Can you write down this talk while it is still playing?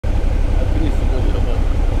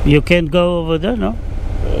You can't go over there, no?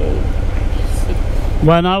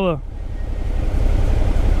 1 hour.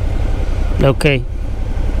 Okay.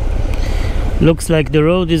 Looks like the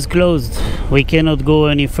road is closed. We cannot go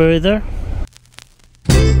any further.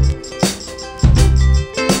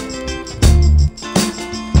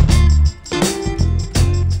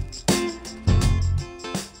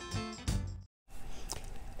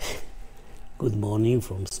 Good morning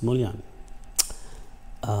from Smolyan.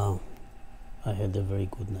 I had a very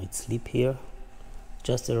good night's sleep here.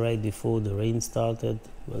 Just right before the rain started.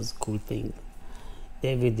 Was a cool thing.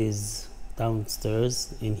 David is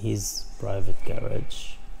downstairs in his private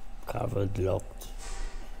garage, covered, locked.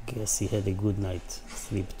 Guess he had a good night's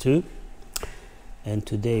sleep too. And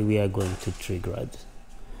today we are going to Trigrad.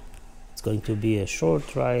 It's going to be a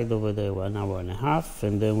short ride over there, 1 hour and a half,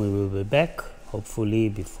 and then we will be back, hopefully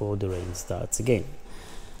before the rain starts again.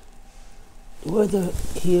 The weather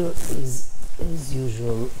here is as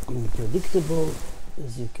usual unpredictable.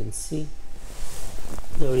 As you can see,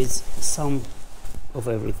 there is some of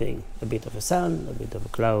everything. A bit of a sun, a bit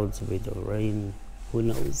of clouds, a bit of rain. Who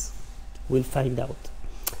knows? We'll find out.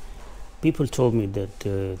 People told me that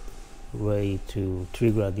the way to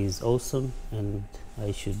Trigrad is awesome and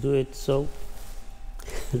I should do it, so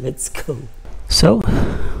let's go. So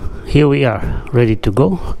here we are, ready to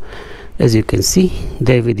go. As you can see,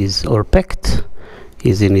 David is all packed.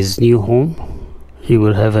 He's in his new home. He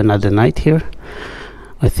will have another night here.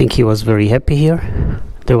 I think he was very happy here.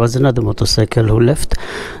 There was another motorcycle who left,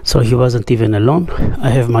 so he wasn't even alone. I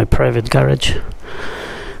have my private garage.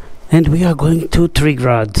 And we are going to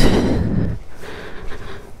Trigrad.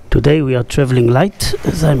 Today we are traveling light,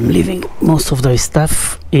 as I'm leaving most of the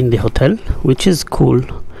stuff in the hotel, which is cool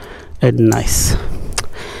and nice.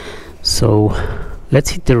 So let's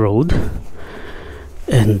hit the road,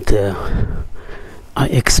 and I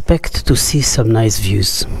expect to see some nice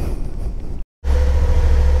views.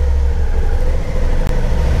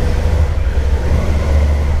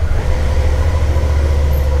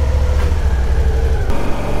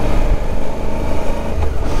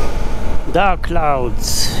 Dark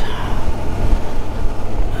clouds.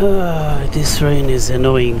 This rain is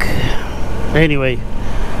annoying. Anyway,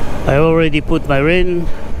 I already put my rain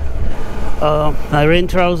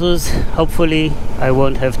trousers. Hopefully I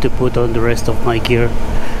won't have to put on the rest of my gear,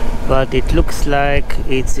 but it looks like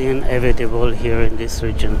it's inevitable here in this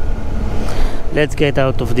region. Let's get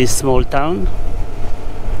out of this small town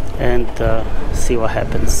and see what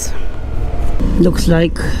happens. Looks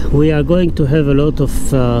like we are going to have a lot of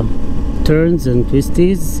turns and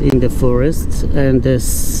twisties in the forest, and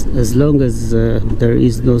as long as there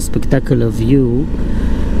is no spectacular view,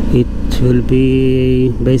 it will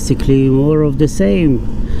be basically more of the same,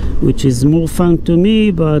 which is more fun to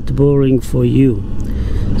me but boring for you.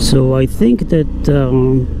 So I think that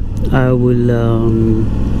I will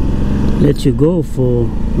let you go for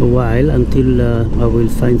a while until I will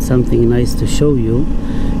find something nice to show you,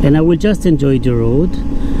 and I will just enjoy the road.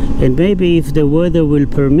 And maybe if the weather will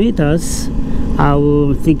permit us, I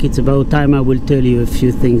will think it's about time I will tell you a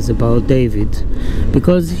few things about David,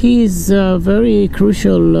 because he is a very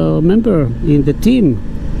crucial member in the team,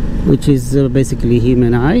 which is basically him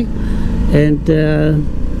and I. And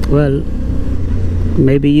well,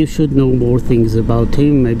 maybe you should know more things about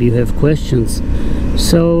him, maybe you have questions.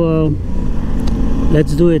 So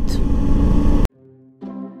let's do it.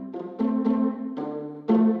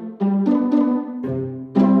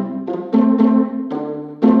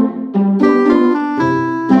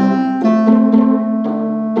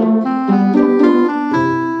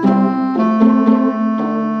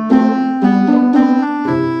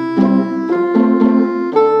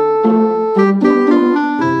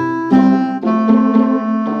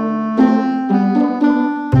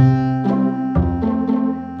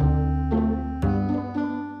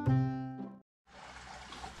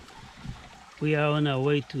 We are on our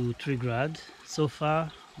way to Trigrad. So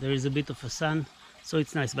far there is a bit of a sun, so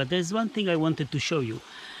it's nice. But there's one thing I wanted to show you,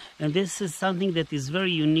 and this is something that is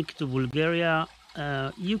very unique to Bulgaria.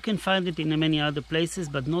 You can find it in many other places,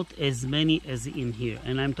 but not as many as in here.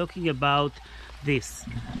 And I'm talking about this,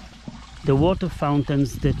 the water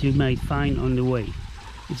fountains that you might find on the way.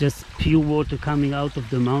 It's just pure water coming out of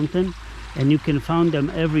the mountain, and you can find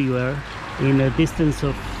them everywhere in a distance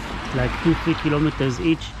of like 2-3 kilometers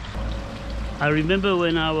each. I remember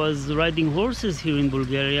when I was riding horses here in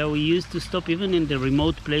Bulgaria, we used to stop even in the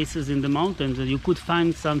remote places in the mountains, and you could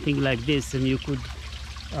find something like this, and you could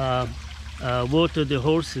water the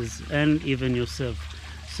horses and even yourself.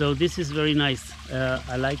 So this is very nice.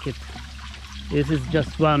 I like it. This is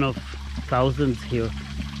just one of thousands here.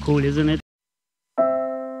 Cool, isn't it?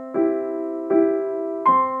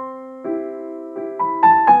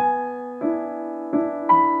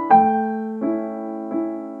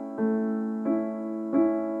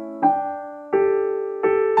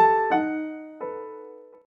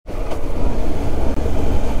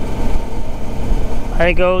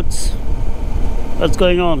 Hi goats, what's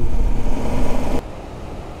going on?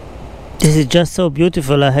 This is just so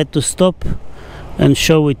beautiful, I had to stop and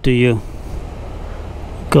show it to you.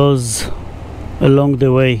 It goes along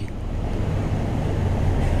the way.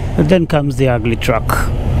 And then comes the ugly truck.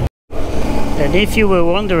 And if you were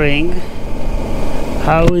wondering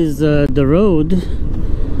how is the road,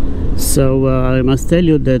 so I must tell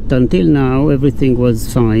you that until now everything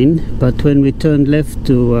was fine, but when we turned left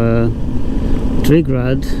to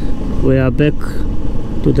Trigrad, we are back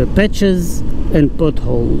to the patches and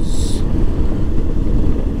potholes.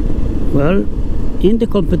 Well, in the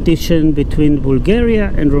competition between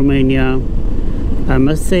Bulgaria and Romania, I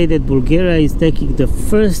must say that Bulgaria is taking the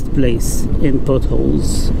first place in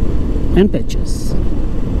potholes and patches.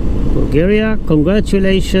 Bulgaria,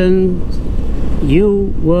 congratulations,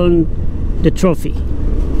 you won the trophy.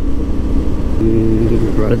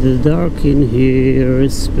 Rather dark in here,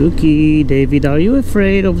 spooky. David, are you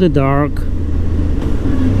afraid of the dark?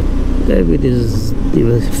 David is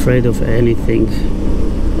not afraid of anything.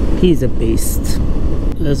 He's a beast.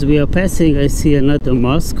 As we are passing, I see another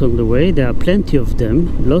mosque on the way. There are plenty of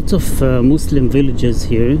them. Lots of Muslim villages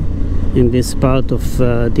here in this part of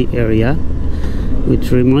the area,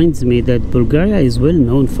 which reminds me that Bulgaria is well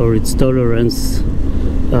known for its tolerance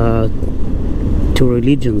to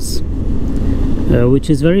religions, which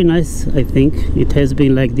is very nice. I think it has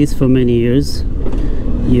been like this for many years.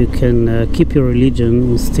 You can keep your religion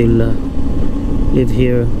and still live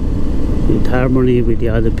here in harmony with the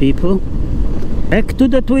other people. Back to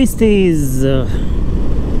the twisties.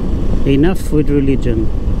 Enough with religion.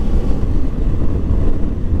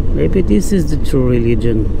 Maybe this is the true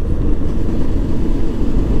religion,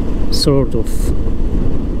 sort of.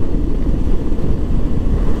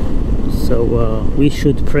 So we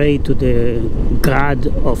should pray to the God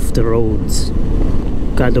of the roads,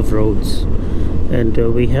 God of roads. And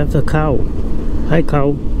we have a cow. Hi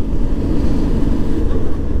cow.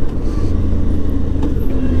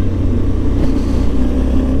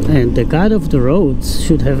 And the God of the roads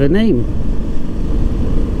should have a name.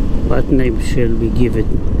 What name shall we give it?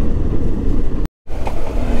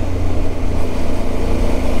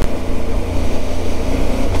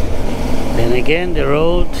 Then again, the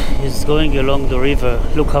road is going along the river.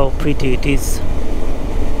 Look how pretty it is.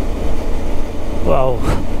 Wow.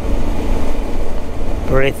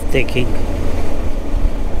 Breathtaking.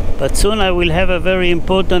 But soon I will have a very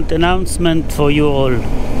important announcement for you all.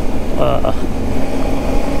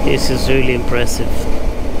 This is really impressive.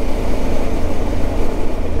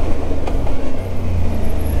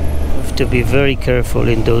 You have to be very careful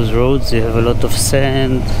in those roads. You have a lot of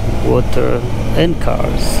sand, water and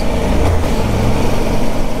cars.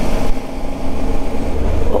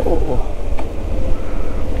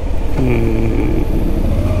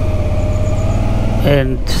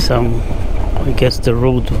 And some, I guess the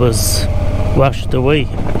road was washed away.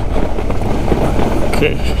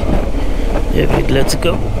 Okay, David, let's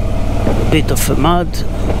go. A bit of a mud.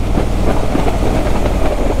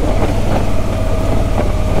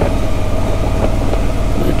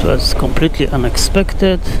 It was completely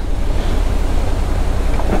unexpected.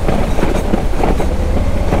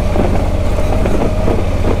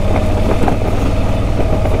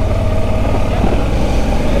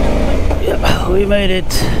 We made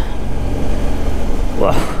it.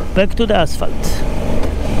 Wow, back to the asphalt.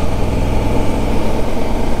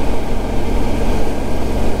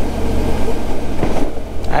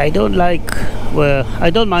 I don't I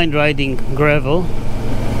don't mind riding gravel,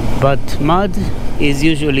 but mud is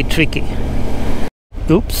usually tricky.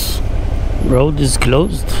 Oops, road is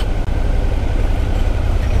closed.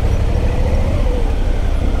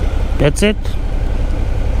 That's it.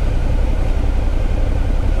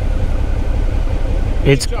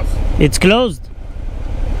 It's closed.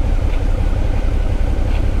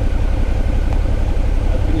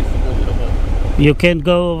 You can't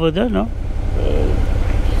go over there, no?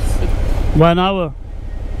 1 hour.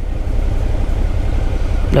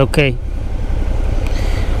 Okay.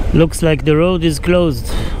 Looks like the road is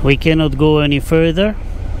closed. We cannot go any further.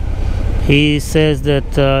 He says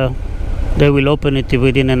that they will open it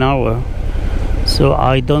within an hour. So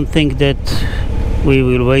I don't think that we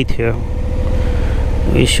will wait here.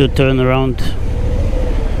 We should turn around.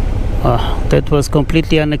 That was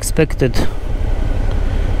completely unexpected.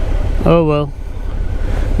 Oh well.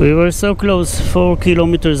 We were so close, 4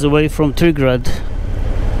 kilometers away from Trigrad.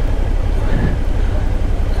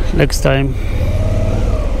 Next time.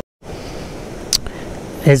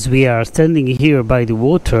 As we are standing here by the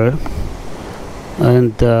water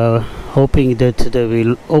and hoping that they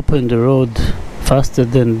will open the road faster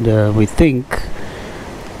than we think,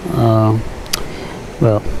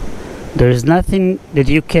 Well, there is nothing that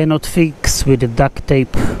you cannot fix with the duct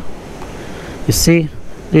tape. You see,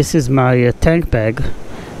 this is my tank bag,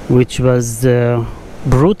 which was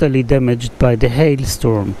brutally damaged by the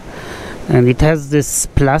hailstorm, and it has this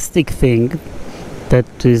plastic thing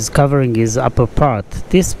that is covering his upper part.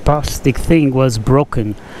 This plastic thing was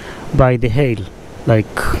broken by the hail, like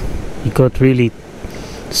he got really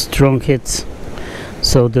strong hits.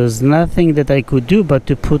 So there's nothing that I could do but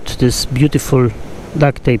to put this beautiful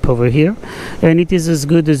duct tape over here, and it is as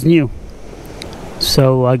good as new.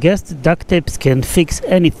 So I guess the duct tapes can fix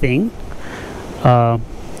anything. I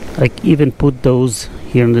even put those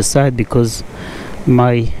here on the side because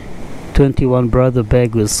my 21 brother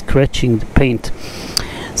bag was scratching the paint.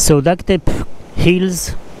 So duct tape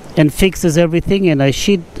heals and fixes everything, and I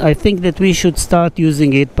think that we should start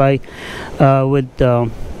using it with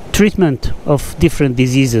treatment of different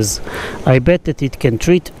diseases. I bet that it can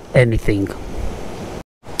treat anything.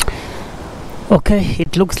 Okay,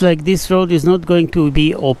 it looks like this road is not going to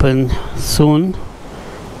be open soon.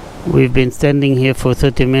 We've been standing here for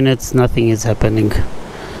 30 minutes, nothing is happening.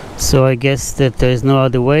 So I guess that there is no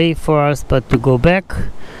other way for us but to go back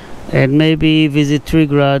and maybe visit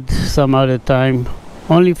Trigrad some other time.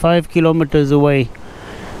 Only 5 kilometers away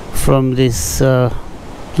from this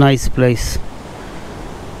nice place.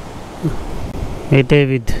 Hey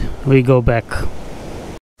David, we go back.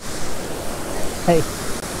 Hey,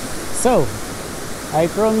 so I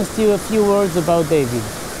promised you a few words about David.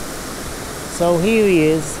 So here he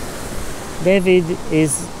is. David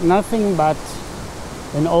is nothing but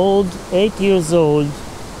an old 8 years old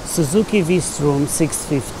Suzuki V-Strom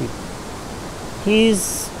 650.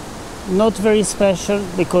 He's not very special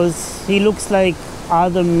because he looks like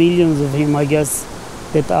other millions of him, I guess,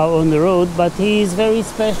 that are on the road, but he is very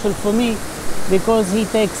special for me because he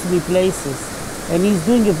takes me places and he's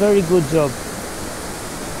doing a very good job.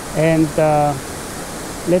 And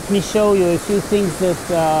let me show you a few things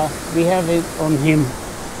that we have on him.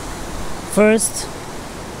 First,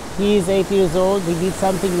 he is 8 years old. He did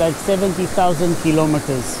something like 70,000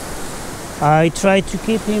 kilometers. I try to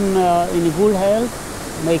keep him in good health,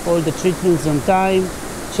 make all the treatments on time,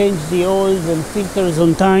 change the oils and filters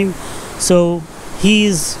on time, so he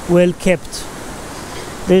is well kept.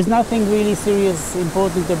 There's nothing really serious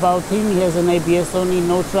important about him. He has an ABS only,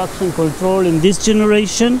 no traction control in this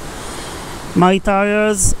generation. My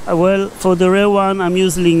tires, well, for the rear one I'm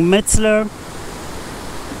using Metzler,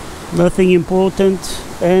 nothing important,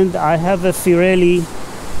 and I have a Pirelli,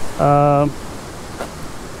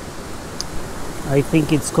 I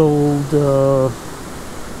think it's called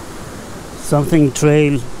something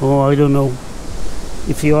trail, or I don't know.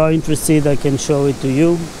 If you are interested, I can show it to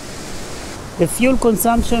you. The fuel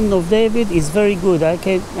consumption of David is very good.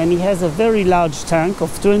 And he has a very large tank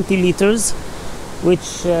of 20 liters,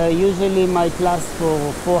 which usually might last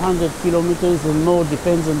for 400 kilometers and more,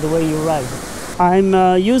 depends on the way you ride. I'm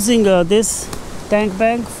using this tank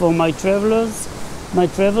bag for my travels.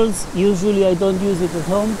 Usually I don't use it at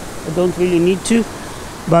home. I don't really need to,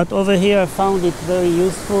 but over here I found it very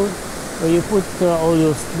useful, where you put all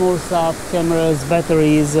your small stuff, cameras,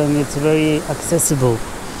 batteries, and it's very accessible.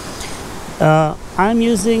 I'm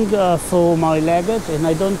using for my luggage, and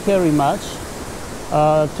I don't carry much,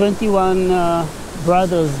 21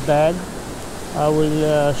 brothers bag. I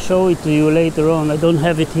will show it to you later on. I don't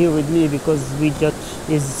have it here with me because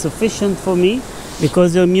is sufficient for me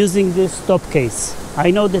because I'm using this top case.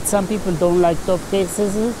 I know that some people don't like top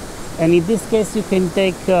cases, and in this case you can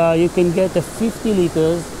get a 50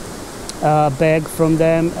 liters bag from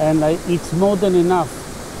them, and it's more than enough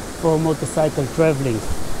for motorcycle traveling.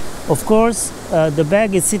 Of course, the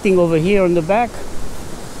bag is sitting over here on the back,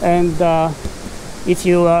 and if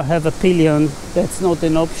you have a pillion, that's not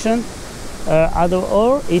an option.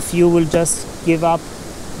 Or if you will just give up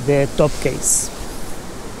the top case.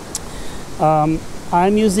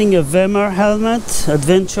 I'm using a Wemer helmet,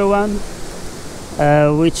 Adventure one,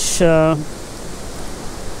 which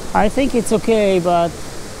I think it's okay, but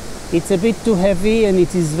it's a bit too heavy and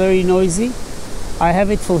it is very noisy. I have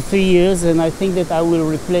it for 3 years, and I think that I will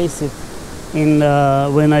replace it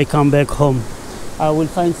when I come back home. I will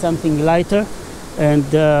find something lighter and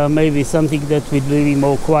maybe something that will be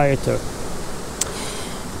more quieter.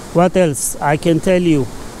 What else I can tell you?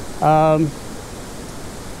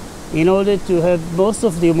 In order to have, most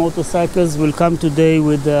of the motorcycles will come today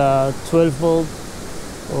with a 12 volt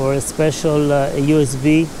or a special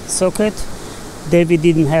USB socket. David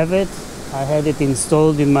didn't have it. I had it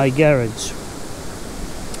installed in my garage.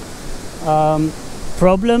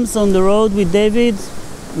 Problems on the road with David?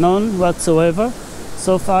 None whatsoever.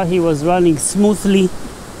 So far he was running smoothly.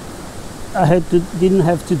 didn't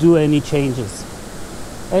have to do any changes.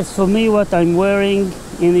 As for me, what I'm wearing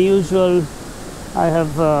in the usual, I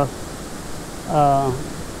have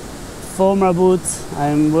formal boots.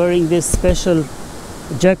 I'm wearing this special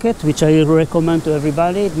jacket, which I recommend to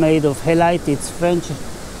everybody. It's made of halite. It's French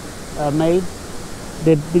made.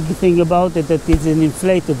 The big thing about it that it's an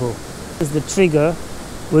inflatable. It's the trigger,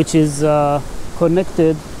 which is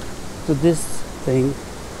connected to this thing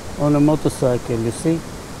on a motorcycle. You see.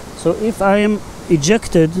 So if I'm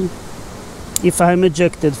ejected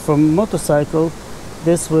from motorcycle,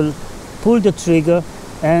 this will pull the trigger,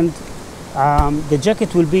 and the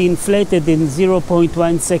jacket will be inflated in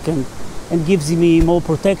 0.1 second and gives me more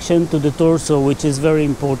protection to the torso, which is very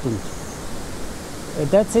important.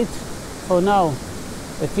 That's it for now.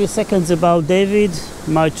 A few seconds about David,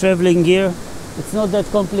 my traveling gear. It's not that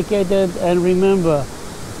complicated, and remember,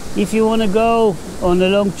 if you want to go on a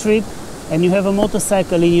long trip and you have a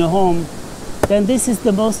motorcycle in your home, then this is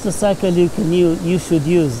the motorcycle you should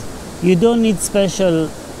use. You don't need special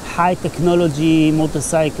high technology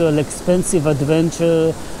motorcycle, expensive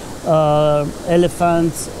adventure,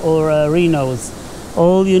 elephants or rhinos.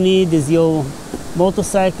 All you need is your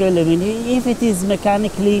motorcycle. I mean, if it is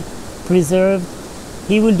mechanically preserved,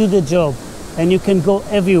 he will do the job, and you can go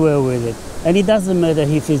everywhere with it. And it doesn't matter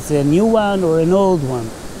if it's a new one or an old one.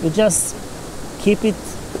 You just keep it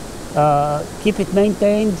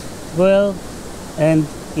maintained well, and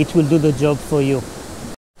it will do the job for you.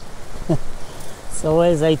 So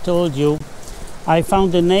as I told you, I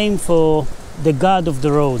found a name for the god of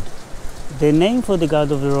the road. The name for the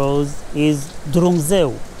god of the road is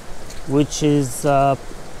Drumzeu, which is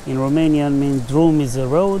in Romanian means drum is a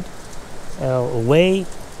road, a way,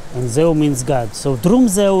 and Zeu means God. So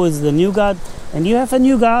Drumzeu is the new god, and you have a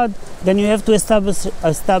new god, then you have to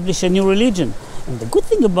establish a new religion. And the good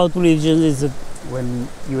thing about religion is that when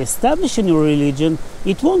you establish a new religion,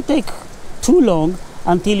 it won't take too long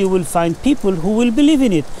until you will find people who will believe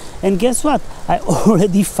in it. And guess what? I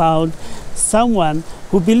already found someone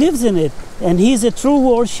who believes in it, and he's a true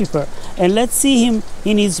worshipper. And let's see him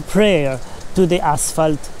in his prayer to the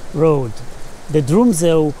asphalt road, the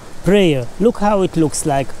Drumzeu prayer. Look how it looks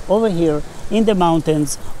like over here in the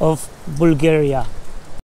mountains of Bulgaria.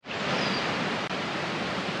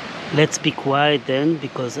 Let's be quiet then,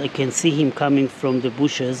 because I can see him coming from the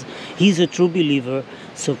bushes. He's a true believer,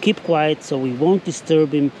 so keep quiet so we won't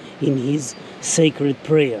disturb him in his sacred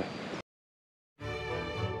prayer.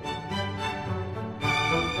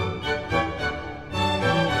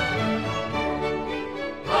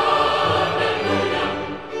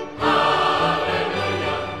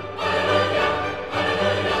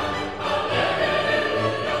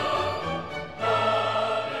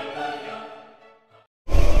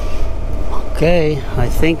 Okay, I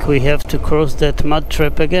think we have to cross that mud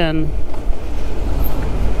trap again.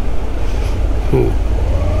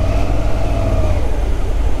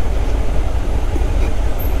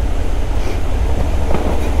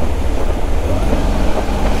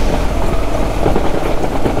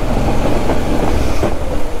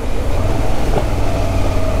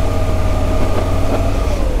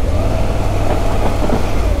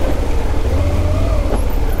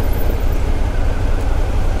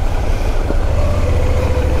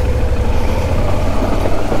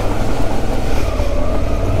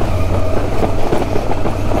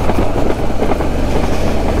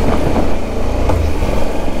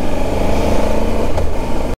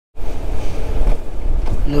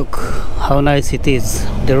 Look how nice it is.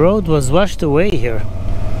 The road was washed away here,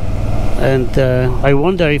 and I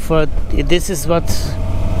wonder if this is what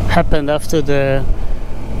happened after the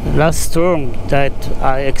last storm that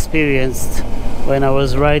I experienced when I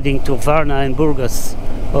was riding to Varna and Burgas,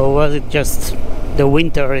 or was it just the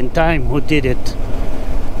winter and time who did it?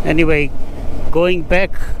 Anyway, going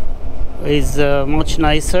back is much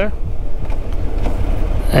nicer,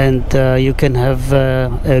 and you can have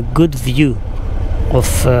a good view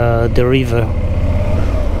of the river.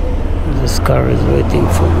 This car is waiting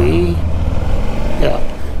for me. Yeah,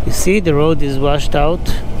 you see the road is washed out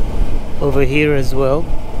over here as well.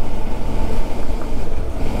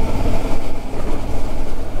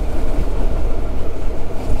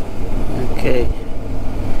 Okay,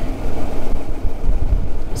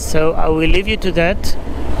 so I will leave you to that.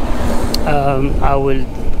 I will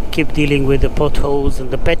keep dealing with the potholes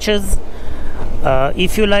and the patches.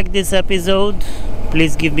 If you like this episode,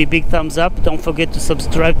 please give me a big thumbs up. Don't forget to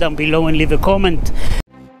subscribe down below and leave a comment.